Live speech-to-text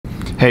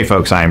Hey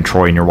folks, I am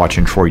Troy and you're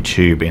watching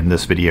TroyTube. In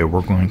this video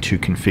we're going to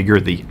configure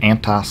the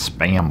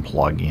anti-spam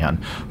plugin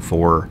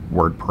for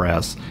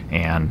WordPress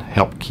and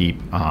help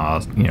keep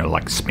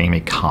like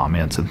spammy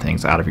comments and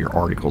things out of your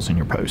articles and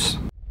your posts.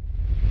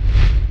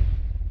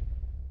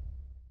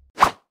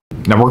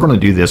 Now we're going to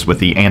do this with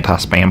the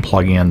anti-spam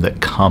plugin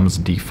that comes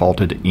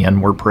defaulted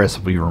in WordPress.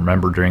 If you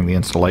remember, during the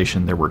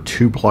installation there were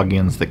two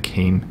plugins that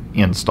came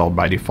installed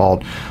by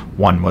default.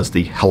 One was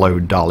the Hello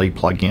Dolly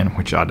plugin,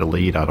 which I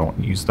delete, I don't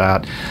use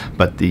that,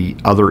 but the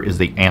other is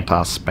the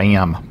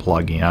anti-spam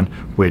plugin,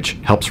 which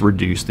helps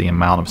reduce the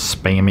amount of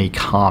spammy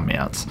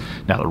comments.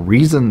 Now the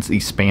reasons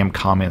these spam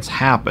comments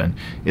happen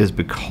is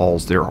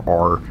because there's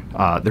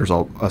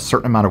a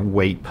certain amount of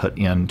weight put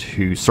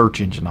into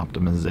search engine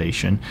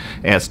optimization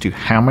as to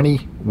how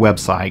many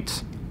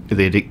websites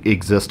that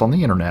exist on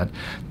the internet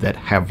that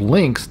have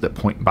links that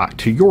point back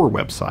to your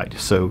website.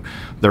 So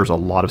there's a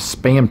lot of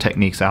spam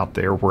techniques out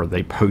there where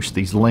they post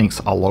these links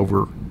all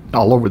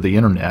over the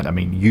internet. I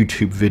mean,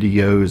 YouTube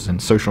videos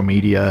and social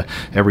media,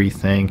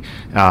 everything,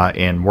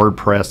 and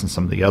WordPress and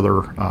some of the other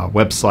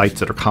websites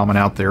that are common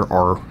out there,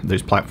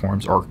 those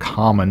platforms are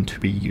common to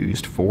be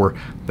used for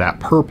that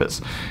purpose.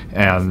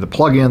 And the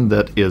plugin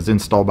that is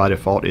installed by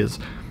default is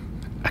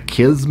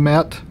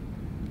Akismet.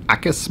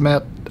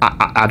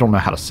 I don't know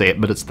how to say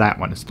it, but it's that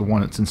one. It's the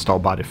one that's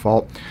installed by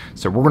default.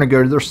 So we're going to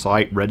go to their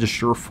site,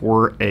 register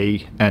for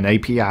an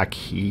API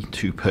key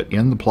to put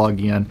in the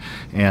plugin,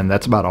 and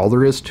that's about all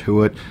there is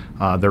to it.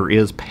 There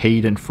is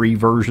paid and free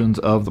versions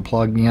of the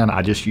plugin.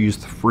 I just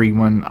used the free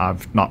one.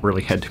 I've not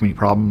really had too many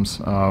problems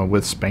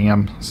with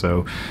spam.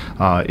 So,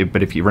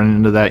 but if you run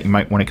into that, you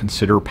might want to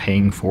consider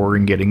paying for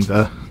and getting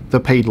the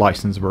paid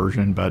license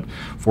version. But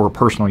for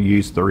personal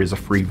use, there is a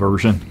free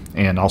version.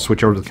 And I'll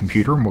switch over to the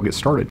computer and we'll get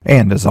started.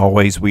 And as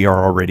always, we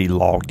are already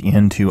logged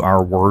into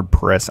our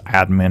WordPress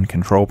admin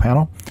control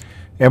panel,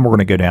 and we're going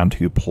to go down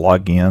to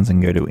plugins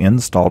and go to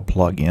installed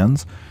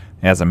plugins.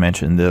 As I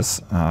mentioned,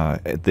 this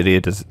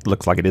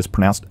looks like it is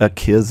pronounced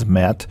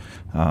Akismet,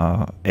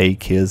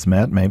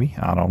 Akismet maybe,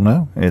 I don't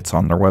know. It's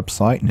on their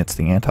website, and it's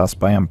the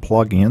anti-spam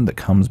plugin that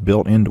comes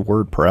built into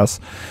WordPress,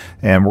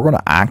 and we're going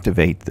to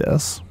activate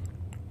this.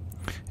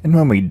 And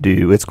when we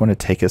do, it's going to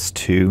take us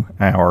to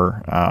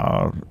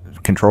our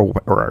control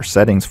or our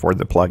settings for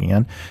the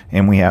plugin,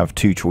 and we have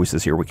two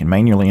choices here. We can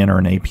manually enter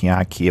an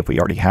API key if we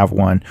already have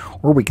one,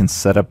 or we can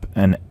set up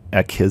an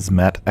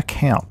Akismet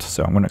account.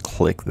 So I'm going to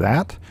click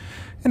that,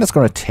 and it's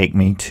going to take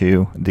me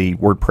to the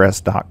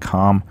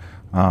WordPress.com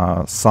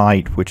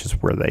site, which is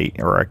where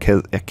or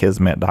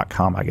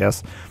Akismet.com, I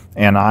guess,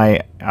 and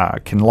I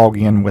can log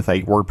in with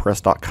a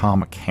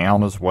WordPress.com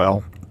account as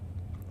well.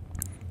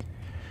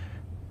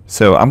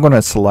 So I'm going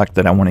to select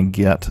that I want to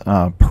get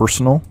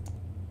personal,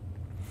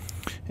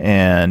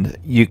 and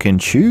you can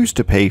choose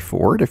to pay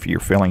for it if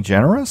you're feeling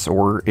generous,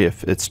 or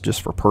if it's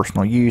just for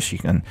personal use, you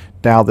can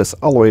dial this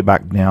all the way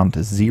back down to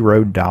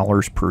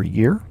 $0 per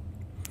year,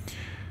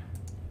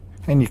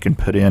 and you can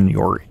put in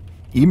your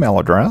email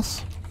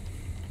address,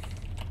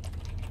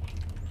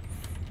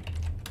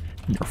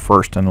 your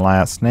first and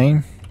last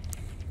name,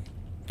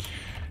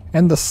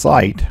 and the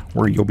site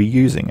where you'll be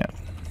using it.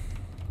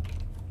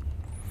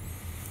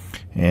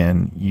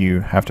 And you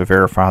have to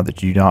verify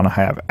that you don't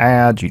have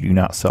ads, you do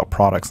not sell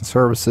products and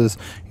services,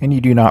 and you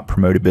do not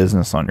promote a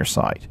business on your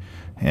site.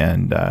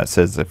 And it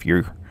says if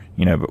you're,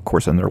 of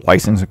course, in their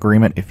license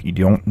agreement, if you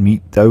don't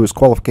meet those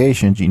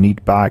qualifications, you need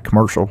to buy a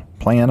commercial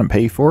plan and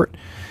pay for it.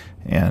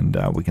 And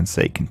we can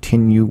say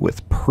continue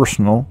with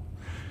personal,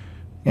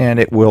 and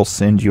it will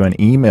send you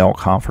an email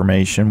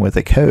confirmation with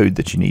a code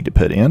that you need to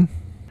put in.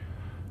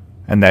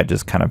 And that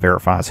just kind of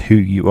verifies who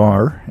you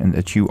are and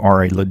that you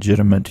are a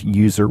legitimate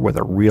user with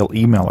a real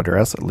email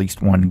address, at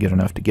least one good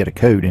enough to get a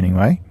code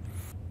anyway.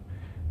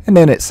 And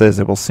then it says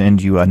it will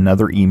send you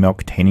another email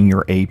containing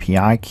your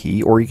API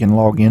key, or you can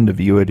log in to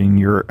view it in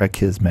your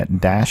Akismet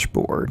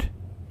dashboard.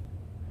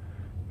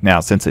 Now,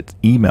 since it's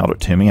emailed it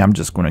to me, I'm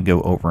just going to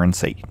go over and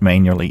say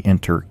manually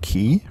enter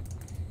key.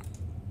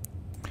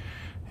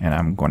 And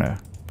I'm going to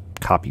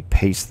copy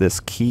paste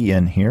this key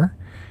in here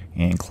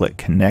and click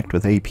connect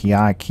with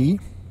API key.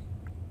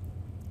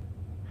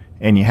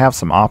 And you have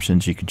some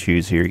options you can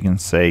choose here. You can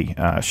say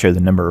show the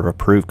number of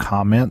approved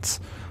comments.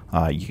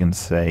 You can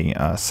say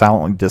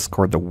silently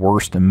discard the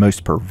worst and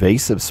most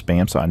pervasive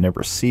spam so I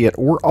never see it,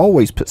 or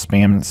always put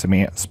spam in the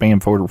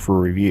spam folder for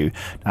review.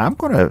 Now I'm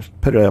going to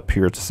put it up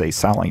here to say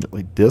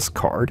silently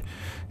discard,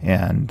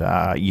 and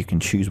you can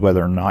choose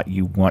whether or not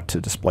you want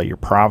to display your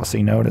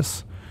privacy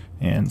notice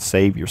and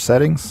save your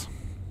settings.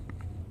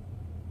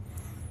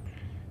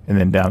 And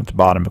then down at the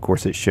bottom, of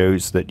course, it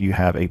shows that you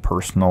have a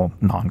personal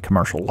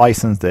non-commercial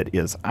license that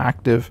is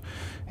active,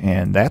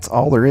 and that's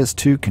all there is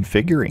to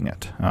configuring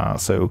it.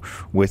 So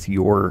with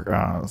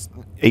your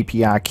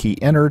API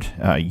key entered,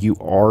 you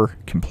are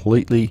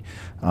completely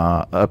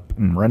up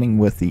and running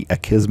with the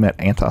Akismet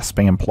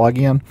anti-spam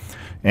plugin.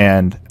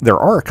 And there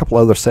are a couple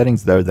other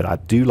settings though that I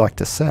do like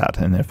to set,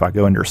 and if I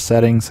go under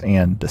settings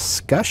and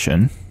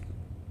discussion,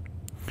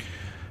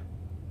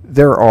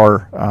 there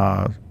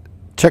are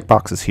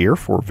checkboxes here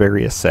for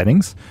various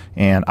settings,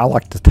 and I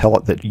like to tell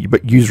it that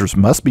users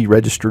must be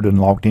registered and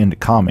logged in to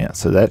comment.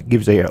 So that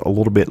gives a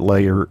little bit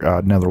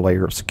another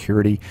layer of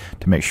security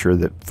to make sure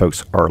that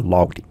folks are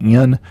logged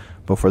in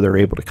before they're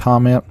able to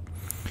comment.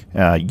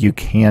 You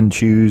can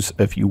choose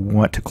if you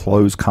want to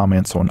close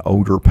comments on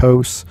older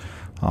posts.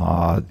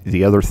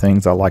 The other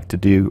things I like to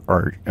do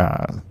are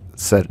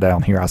set it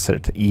down here. I set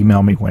it to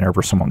email me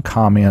whenever someone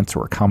comments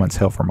or a comment's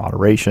held for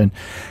moderation.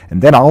 And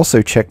then I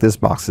also check this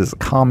box as a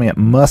comment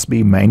must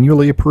be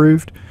manually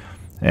approved.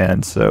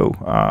 And so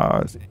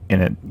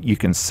you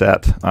can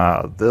set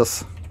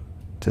this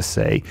to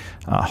say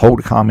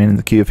hold a comment in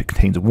the queue if it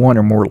contains one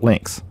or more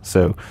links.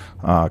 So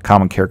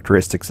common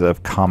characteristics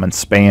of common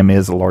spam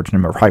is a large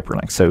number of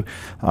hyperlinks. So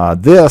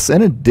this,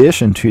 in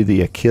addition to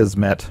the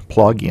Akismet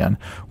plugin,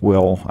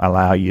 will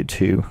allow you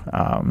to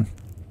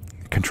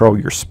control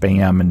your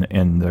spam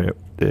and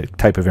the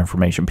type of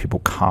information people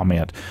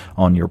comment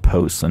on your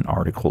posts and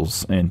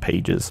articles and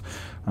pages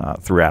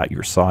throughout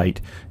your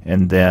site.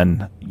 And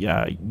then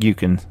you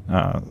can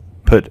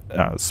put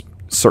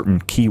certain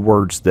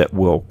keywords that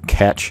will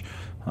catch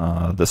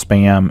the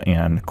spam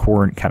and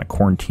kind of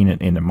quarantine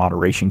it in a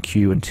moderation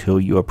queue until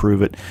you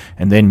approve it.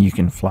 And then you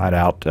can flat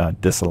out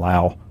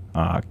disallow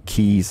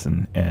keys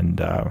and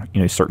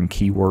certain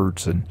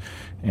keywords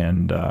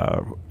and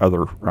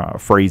other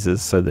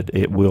phrases, so that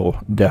it will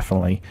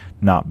definitely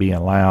not be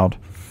allowed.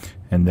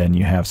 And then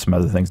you have some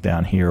other things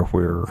down here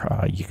where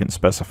you can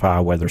specify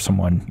whether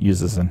someone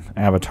uses an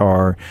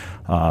avatar,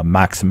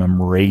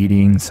 maximum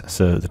ratings,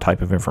 so the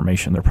type of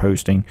information they're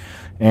posting.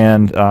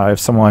 And if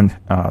someone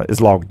is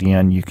logged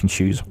in, you can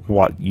choose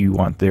what you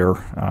want their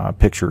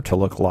picture to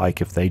look like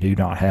if they do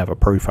not have a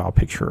profile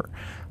picture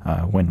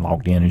when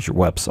logged in as your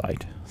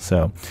website.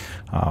 So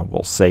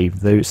we'll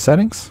save those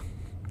settings.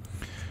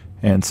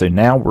 And so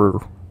now we're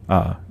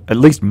at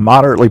least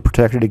moderately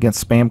protected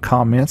against spam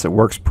comments. It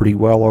works pretty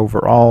well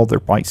overall.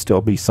 There might still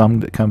be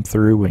some that come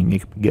through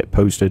and get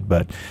posted,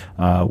 but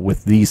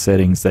with these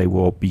settings, they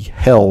will be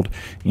held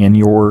in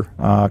your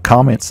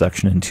comment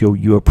section until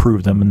you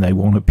approve them, and they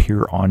won't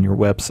appear on your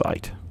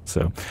website.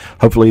 So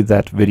hopefully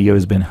that video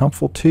has been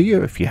helpful to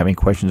you. If you have any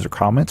questions or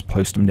comments,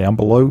 post them down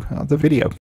below the video.